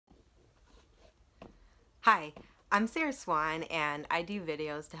Hi, I'm Sarah Swan and I do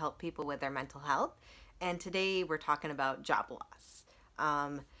videos to help people with their mental health. And today we're talking about job loss.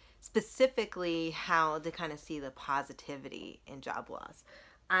 Um, Specifically, how to kind of see the positivity in job loss.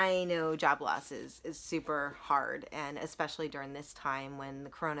 I know job loss is super hard, and especially during this time when the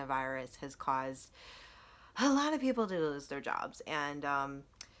coronavirus has caused a lot of people to lose their jobs. And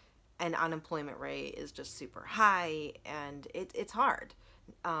unemployment rate is just super high, and it's hard.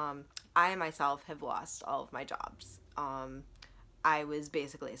 um, I myself have lost all of my jobs. I was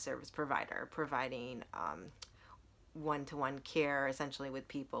basically a service provider, providing one-to-one care essentially with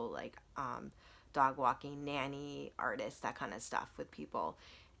people, like dog walking, nanny, artists, that kind of stuff with people.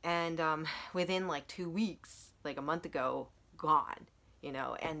 And within like 2 weeks, like a month ago, gone.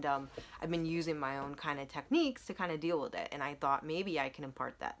 And I've been using my own kind of techniques to kind of deal with it, and I thought maybe I can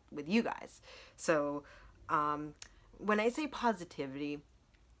impart that with you guys. So um, when I say positivity,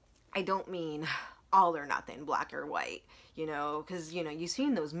 I don't mean all or nothing, black or white, because, you've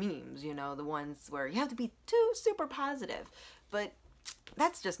seen those memes, the ones where you have to be too super positive, but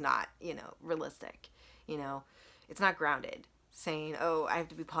that's just not, realistic. You know, it's not grounded saying, oh, I have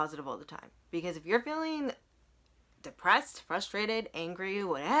to be positive all the time. Because if you're feeling depressed, frustrated, angry,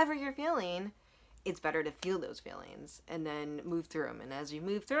 whatever you're feeling, it's better to feel those feelings and then move through them. And as you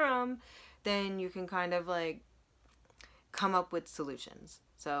move through them, then you can kind of like come up with solutions.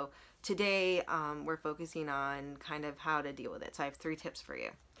 So today we're focusing on kind of how to deal with it. So I have 3 tips for you.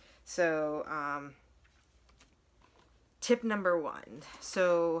 So tip number 1.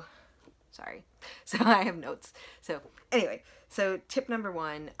 Sorry. So I have notes. So anyway, so tip number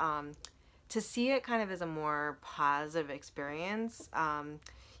 1, to see it kind of as a more positive experience,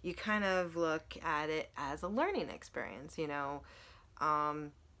 you kind of look at it as a learning experience,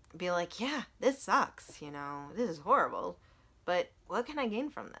 be like, yeah, this sucks, this is horrible, but what can I gain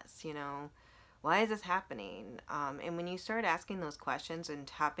from this, why is this happening? And when you start asking those questions and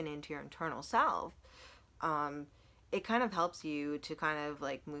tapping into your internal self, it kind of helps you to kind of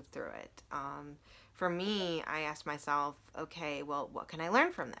like move through it. For me, I asked myself, okay, well, what can I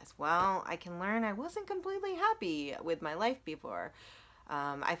learn from this? Well, I can learn I wasn't completely happy with my life before.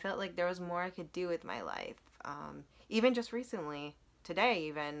 I felt like there was more I could do with my life. Even just recently, today,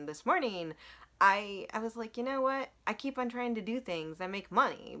 even this morning, I was like, you know what? I keep on trying to do things that make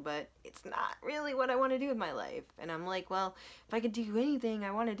money, but it's not really what I want to do with my life. And I'm like, well, if I could do anything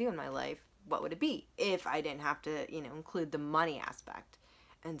I want to do in my life, what would it be if I didn't have to, include the money aspect?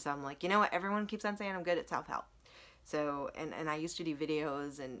 And so I'm like, you know what? Everyone keeps on saying I'm good at self-help. So, and I used to do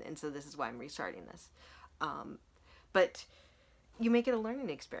videos, and so this is why I'm restarting this. But you make it a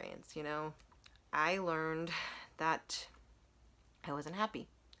learning experience, I learned that I wasn't happy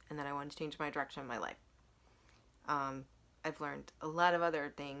and that I wanted to change my direction in my life. I've learned a lot of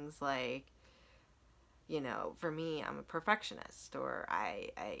other things, like, for me, I'm a perfectionist, or I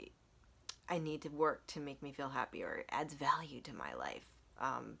need to work to make me feel happy, or it adds value to my life.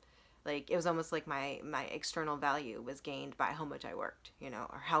 Like, it was almost like my external value was gained by how much I worked,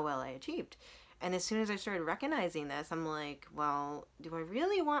 or how well I achieved. And as soon as I started recognizing this, I'm like, well, do I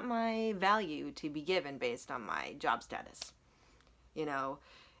really want my value to be given based on my job status?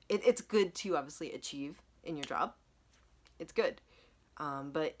 It's good to obviously achieve in your job. It's good.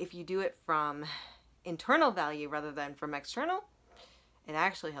 But if you do it from internal value rather than from external, it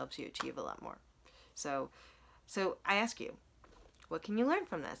actually helps you achieve a lot more. So I ask you, what can you learn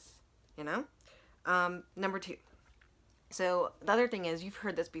from this? Number 2. So the other thing is, you've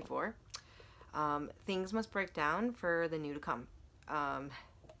heard this before. Things must break down for the new to come.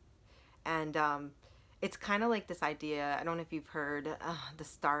 And it's kind of like this idea, I don't know if you've heard the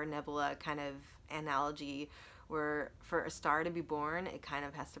star nebula kind of analogy, where for a star to be born, it kind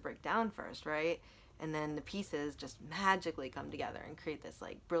of has to break down first, right? And then the pieces just magically come together and create this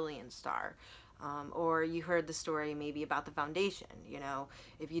like brilliant star. Or you heard the story maybe about the foundation.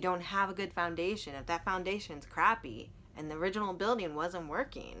 If you don't have a good foundation, if that foundation's crappy and the original building wasn't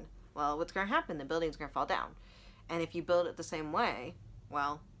working, well, what's going to happen? The building's going to fall down. And if you build it the same way,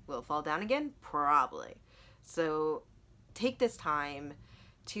 well, will it fall down again? Probably. So take this time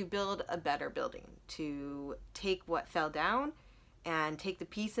to build a better building, to take what fell down and take the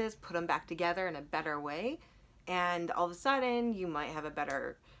pieces, put them back together in a better way, and all of a sudden you might have a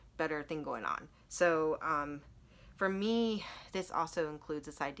better thing going on. So for me, this also includes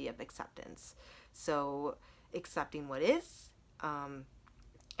this idea of acceptance. So accepting what is,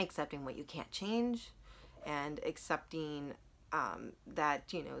 accepting what you can't change, and accepting that,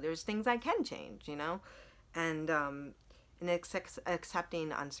 there's things I can change, and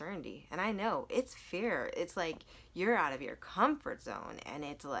accepting uncertainty. And I know it's fear. It's like you're out of your comfort zone, and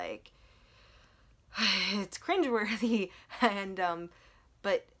it's like, it's cringeworthy. And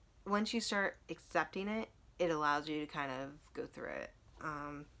but once you start accepting it, it allows you to kind of go through it.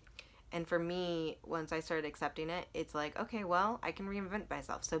 And for me, once I started accepting it, it's like, okay, well, I can reinvent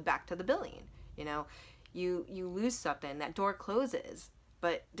myself. So back to the billion, you know, you lose something, that door closes,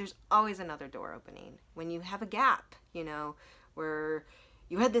 but there's always another door opening. When you have a gap, you know, where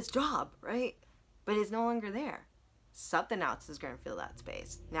you had this job, right? But it's no longer there. Something else is going to fill that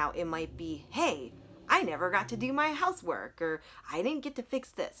space. Now, it might be, hey, I never got to do my housework, or I didn't get to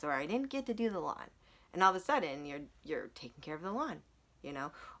fix this, or I didn't get to do the lawn. And all of a sudden, you're taking care of the lawn, you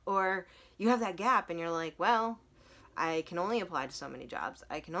know? Or you have that gap and you're like, well, I can only apply to so many jobs.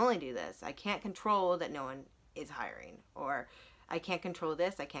 I can only do this. I can't control that no one is hiring. Or I can't control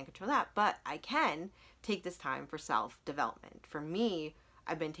this. I can't control that. But I can take this time for self-development. For me,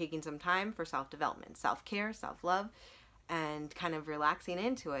 I've been taking some time for self-development, self-care, self-love, and kind of relaxing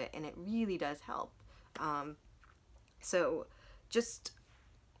into it. And it really does help. So just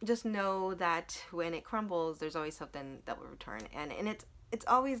know that when it crumbles, there's always something that will return. And it's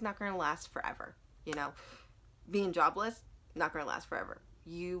always not going to last forever, you know? Being jobless, not going to last forever.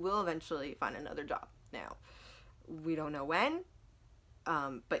 You will eventually find another job. Now, we don't know when,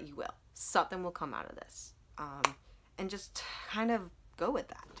 but you will. Something will come out of this. And just kind of go with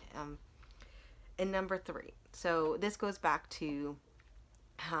that. And number 3. So this goes back to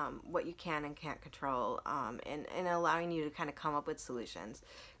what you can and can't control, and allowing you to kind of come up with solutions.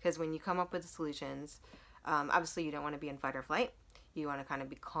 Because when you come up with solutions, obviously you don't want to be in fight or flight. You want to kind of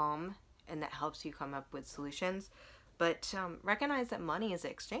be calm, and that helps you come up with solutions. But recognize that money is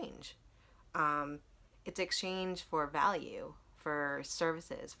exchange. It's exchange for value, for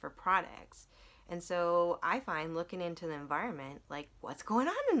services, for products. And so I find looking into the environment, like, what's going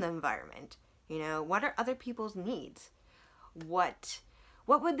on in the environment? You know, what are other people's needs? What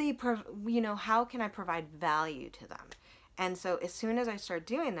would they, how can I provide value to them? And so as soon as I start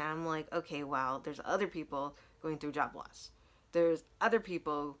doing that, I'm like, okay, well, there's other people going through job loss. There's other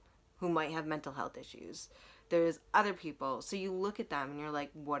people who might have mental health issues. There's other people. So you look at them and you're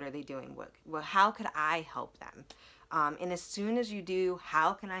like, what are they doing? How could I help them? And as soon as you do,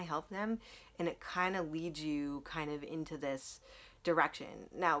 how can I help them? And it kind of leads you kind of into this direction.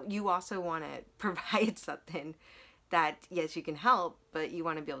 Now, you also want to provide something that, yes, you can help, but you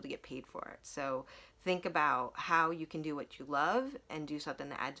want to be able to get paid for it. So think about how you can do what you love and do something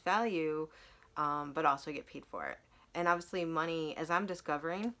that adds value, but also get paid for it. And obviously money, as I'm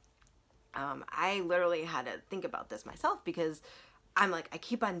discovering, I literally had to think about this myself, because I'm like, I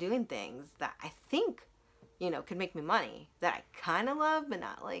keep on doing things that I think, could make me money, that I kind of love, but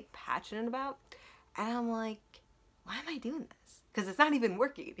not like passionate about. And I'm like, why am I doing this? Because it's not even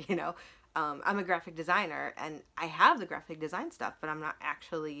working, I'm a graphic designer and I have the graphic design stuff, but I'm not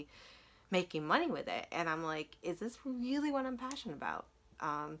actually making money with it. And I'm like, is this really what I'm passionate about?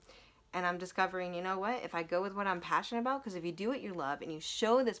 And I'm discovering, you know what, if I go with what I'm passionate about, because if you do what you love and you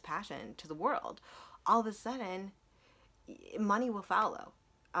show this passion to the world, all of a sudden, money will follow.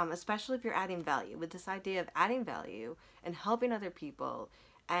 Especially if you're adding value, with this idea of adding value and helping other people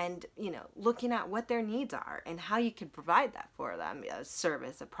and, looking at what their needs are and how you can provide that for them, a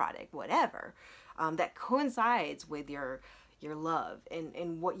service, a product, whatever, that coincides with your love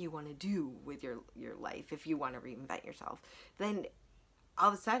and what you want to do with your life. If you want to reinvent yourself, then all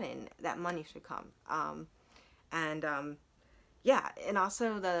of a sudden that money should come. Yeah. And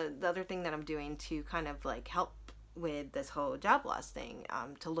also the other thing that I'm doing to kind of like help with this whole job loss thing,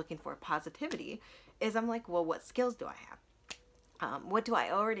 to looking for positivity, is I'm like, well, what skills do I have? What do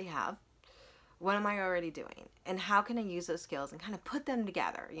I already have? What am I already doing? And how can I use those skills and kind of put them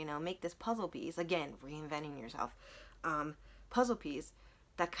together, make this puzzle piece, again, reinventing yourself, puzzle piece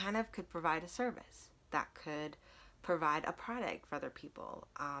that kind of could provide a service, that could provide a product for other people.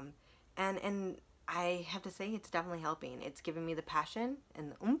 And I have to say, it's definitely helping. It's giving me the passion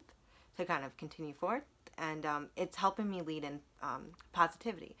and the oomph to kind of continue forth. And it's helping me lead in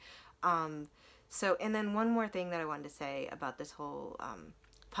positivity. So, and then one more thing that I wanted to say about this whole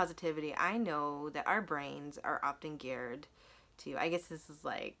positivity. I know that our brains are often geared to, I guess this is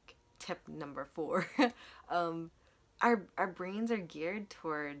like tip number 4. Our brains are geared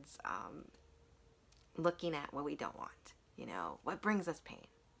towards looking at what we don't want. What brings us pain?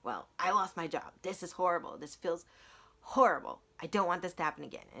 Well, I lost my job. This is horrible. This feels horrible. I don't want this to happen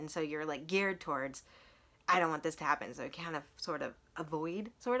again. And so you're like geared towards, I don't want this to happen. So kind of sort of avoid,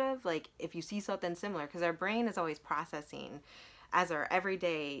 like if you see something similar, because our brain is always processing as our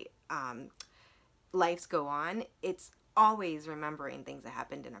everyday lives go on. It's always remembering things that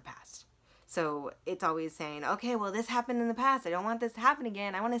happened in our past. So it's always saying, okay, well, this happened in the past. I don't want this to happen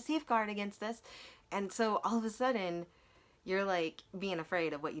again. I want to safeguard against this. And so all of a sudden, you're like being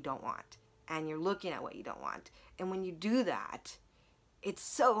afraid of what you don't want, and you're looking at what you don't want. And when you do that, it's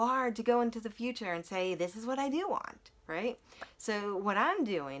so hard to go into the future and say, this is what I do want, right? So what I'm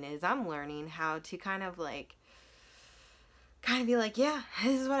doing is I'm learning how to kind of be like, yeah,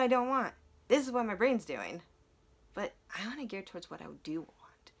 this is what I don't want. This is what my brain's doing. But I want to gear towards what I do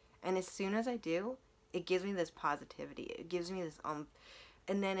want. And as soon as I do, it gives me this positivity. It gives me this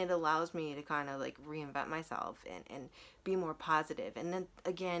and then it allows me to kind of like reinvent myself and be more positive. And then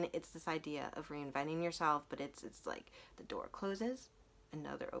again, it's this idea of reinventing yourself, but it's like the door closes,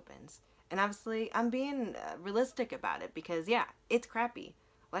 another opens. And obviously I'm being realistic about it because yeah, it's crappy.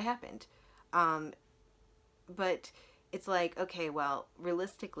 What happened? But it's like, okay, well,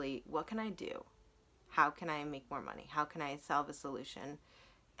 realistically, what can I do? How can I make more money? How can I solve a solution?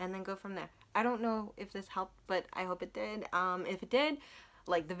 And then go from there. I don't know if this helped, but I hope it did. If it did,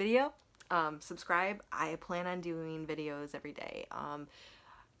 like the video, subscribe. I plan on doing videos every day.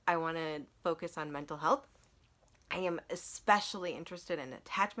 I want to focus on mental health. I am especially interested in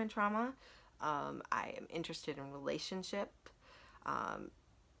attachment trauma. I am interested in relationship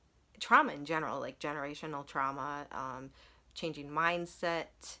trauma in general, like generational trauma, changing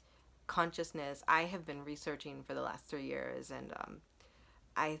mindset, consciousness. I have been researching for the last 3 years, and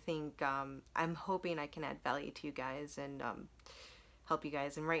I think I'm hoping I can add value to you guys and help you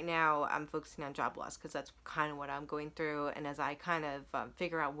guys. And right now I'm focusing on job loss because that's kind of what I'm going through. And as I kind of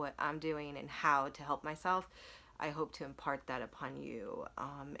figure out what I'm doing and how to help myself, I hope to impart that upon you.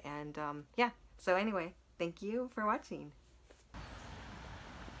 Yeah, so anyway, thank you for watching.